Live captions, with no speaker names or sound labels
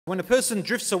When a person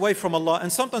drifts away from Allah,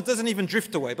 and sometimes doesn't even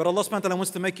drift away, but Allah SWT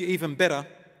wants to make you even better,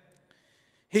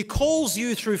 He calls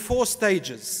you through 4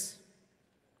 stages.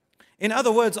 In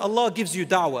other words, Allah gives you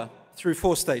da'wah through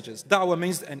 4 stages. Da'wah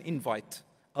means an invite.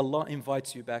 Allah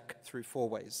invites you back through 4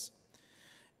 ways.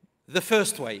 The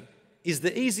first way is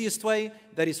the easiest way,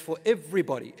 that is for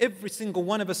everybody. Every single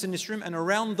one of us in this room and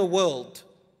around the world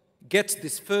gets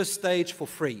this first stage for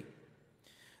free.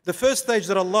 The first stage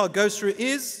that Allah goes through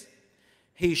is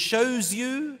He shows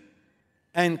you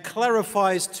and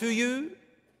clarifies to you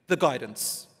the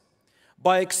guidance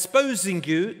by exposing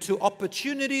you to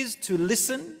opportunities to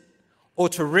listen or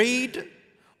to read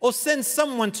or send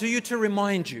someone to you to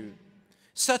remind you,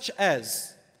 such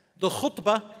as the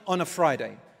khutbah on a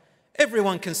Friday.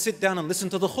 Everyone can sit down and listen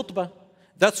to the khutbah.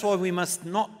 That's why we must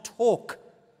not talk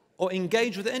or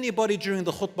engage with anybody during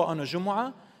the khutbah on a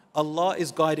Jumu'ah. Allah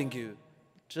is guiding you.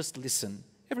 Just listen.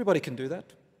 Everybody can do that.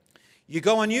 You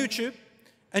go on YouTube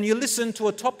and you listen to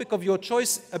a topic of your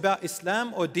choice about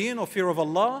Islam or Deen or fear of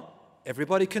Allah.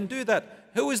 Everybody can do that.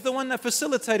 Who is the one that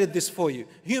facilitated this for you?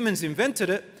 Humans invented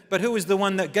it, but who is the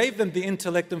one that gave them the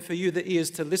intellect and for you the ears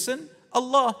to listen?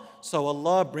 Allah. So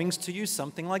Allah brings to you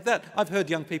something like that. I've heard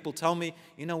young people tell me,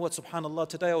 you know what, subhanAllah,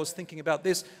 today I was thinking about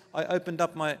this. I opened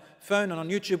up my phone and on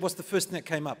YouTube, what's the first thing that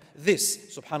came up?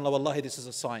 This. SubhanAllah, wallahi, this is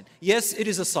a sign. Yes, it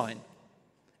is a sign.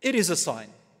 It is a sign.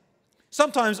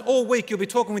 Sometimes all week you'll be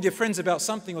talking with your friends about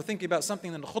something or thinking about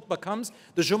something, and the khutbah comes,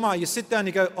 the Jumu'ah, you sit down and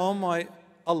you go, oh my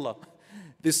Allah,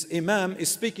 this Imam is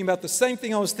speaking about the same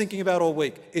thing I was thinking about all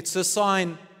week. It's a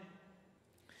sign.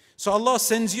 So Allah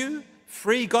sends you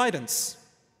free guidance.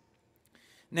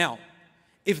 Now,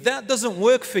 if that doesn't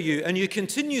work for you and you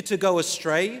continue to go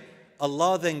astray,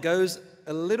 Allah then goes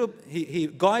a little, He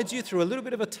guides you through a little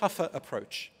bit of a tougher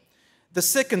approach. The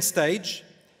second stage,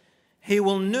 He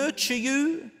will nurture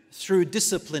you through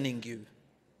disciplining you.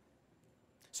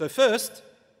 So first,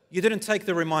 you didn't take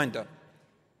the reminder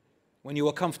when you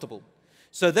were comfortable.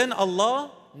 So then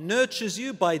Allah nurtures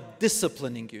you by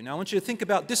disciplining you. Now I want you to think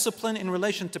about discipline in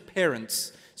relation to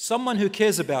parents, someone who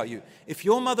cares about you. If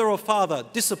your mother or father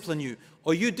discipline you,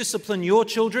 or you discipline your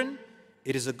children,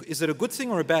 is it a good thing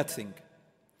or a bad thing?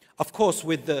 Of course,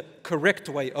 with the correct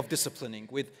way of disciplining,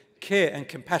 with care and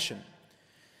compassion.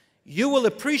 You will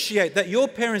appreciate that your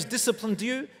parents disciplined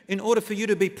you in order for you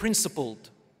to be principled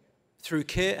through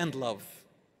care and love.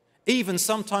 Even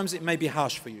sometimes it may be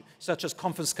harsh for you, such as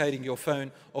confiscating your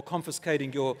phone or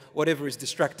confiscating your whatever is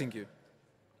distracting you.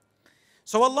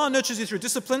 So Allah nurtures you through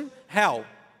discipline. How?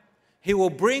 He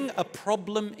will bring a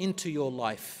problem into your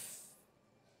life.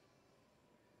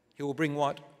 He will bring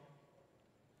what?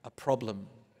 A problem,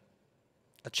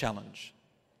 a challenge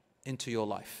into your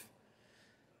life.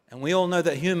 And we all know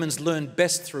that humans learn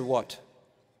best through what?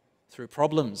 Through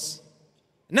problems.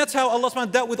 And that's how Allah subhanahu wa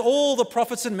ta'ala dealt with all the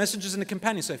prophets and messengers and the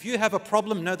companions. So if you have a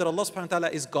problem, know that Allah subhanahu wa ta'ala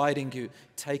is guiding you.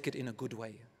 Take it in a good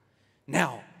way.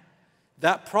 Now,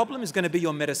 that problem is going to be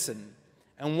your medicine.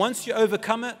 And once you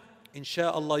overcome it,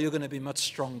 inshallah, you're going to be much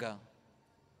stronger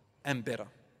and better.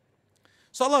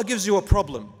 So Allah gives you a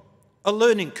problem, a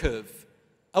learning curve,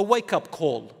 a wake-up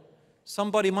call.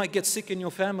 Somebody might get sick in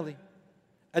your family.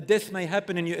 A death may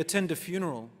happen and you attend a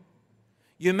funeral.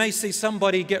 You may see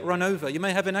somebody get run over. You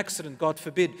may have an accident, God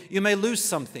forbid. You may lose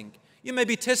something. You may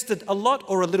be tested a lot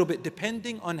or a little bit,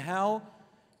 depending on how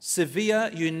severe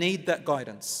you need that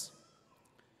guidance.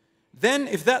 Then,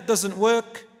 if that doesn't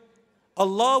work,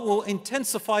 Allah will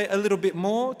intensify a little bit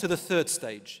more to the third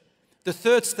stage. The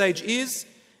third stage is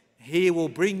He will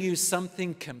bring you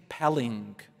something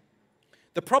compelling.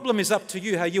 The problem is up to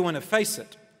you how you want to face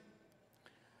it.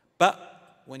 But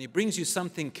when He brings you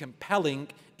something compelling,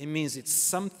 it means it's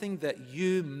something that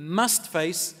you must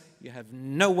face. You have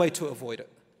no way to avoid it.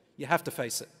 You have to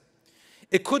face it.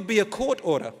 It could be a court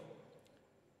order.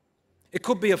 It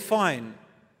could be a fine.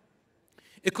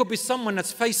 It could be someone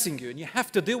that's facing you and you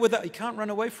have to deal with that. You can't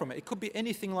run away from it. It could be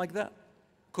anything like that.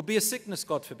 It could be a sickness,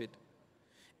 God forbid.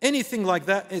 Anything like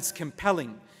that is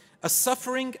compelling. A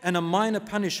suffering and a minor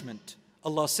punishment.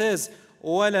 Allah says,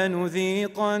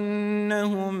 وَلَنُذِيقَنَّهُم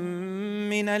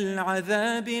مِّنَ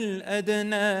الْعَذَابِ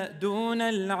الْأَدْنَى دُونَ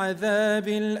الْعَذَابِ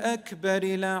الْأَكْبَرِ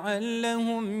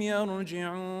لَعَلَّهُمْ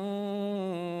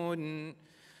يَرْجِعُونَ.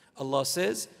 Allah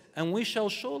says, and we shall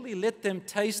surely let them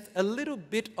taste a little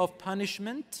bit of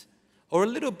punishment or a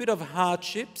little bit of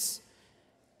hardships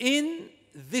in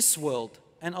this world.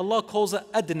 And Allah calls it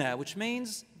adna, which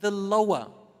means the lower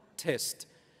test,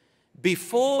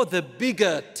 before the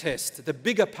bigger test, the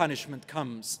bigger punishment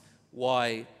comes.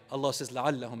 Why? Allah says,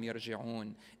 لَعَلَّهُمْ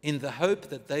يَرْجِعُونَ, in the hope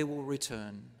that they will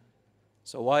return.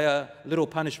 So why are little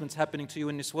punishments happening to you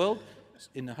in this world?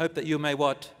 in the hope that you may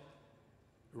what?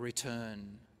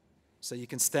 Return. So you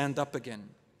can stand up again.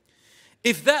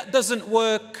 If that doesn't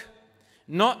work,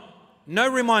 no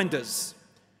reminders,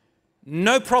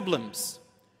 no problems,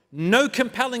 no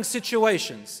compelling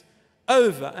situations,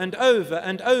 over and over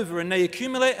and over, and they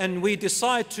accumulate, and we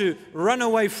decide to run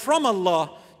away from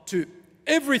Allah to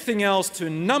everything else to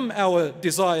numb our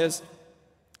desires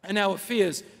and our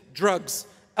fears, drugs,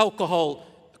 alcohol,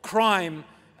 crime,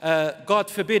 God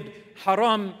forbid,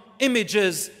 haram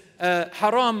images,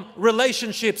 haram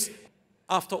relationships.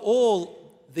 After all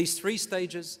these three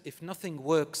stages, if nothing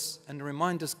works and the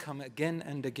reminders come again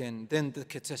and again, then the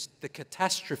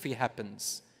catastrophe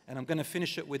happens. And I'm going to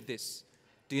finish it with this.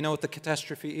 Do you know what the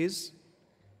catastrophe is?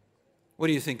 What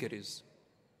do you think it is?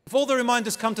 If all the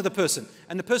reminders come to the person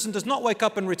and the person does not wake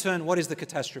up and return, what is the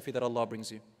catastrophe that Allah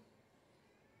brings you?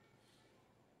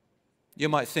 You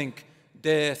might think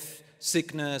death,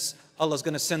 sickness, Allah's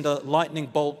going to send a lightning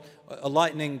bolt, a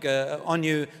lightning on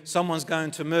you, someone's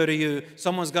going to murder you,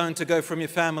 someone's going to go from your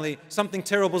family, something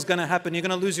terrible is going to happen, you're going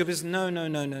to lose your business. No.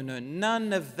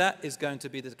 None of that is going to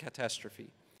be the catastrophe.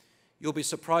 You'll be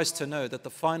surprised to know that the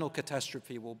final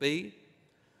catastrophe will be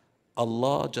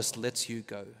Allah just lets you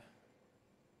go.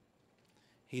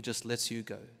 He just lets you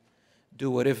go. Do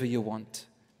whatever you want.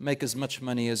 Make as much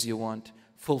money as you want.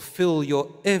 Fulfill your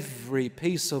every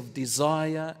piece of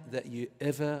desire that you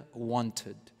ever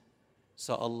wanted.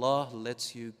 So Allah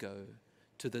lets you go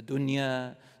to the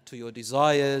dunya, to your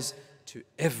desires, to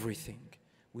everything.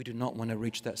 We do not want to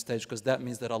reach that stage, because that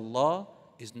means that Allah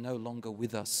is no longer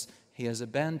with us. He has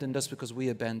abandoned us because we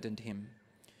abandoned Him.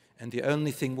 And the only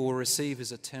thing we'll receive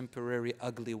is a temporary,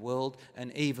 ugly world,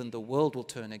 and even the world will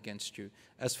turn against you.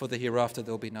 As for the hereafter,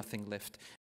 there will be nothing left.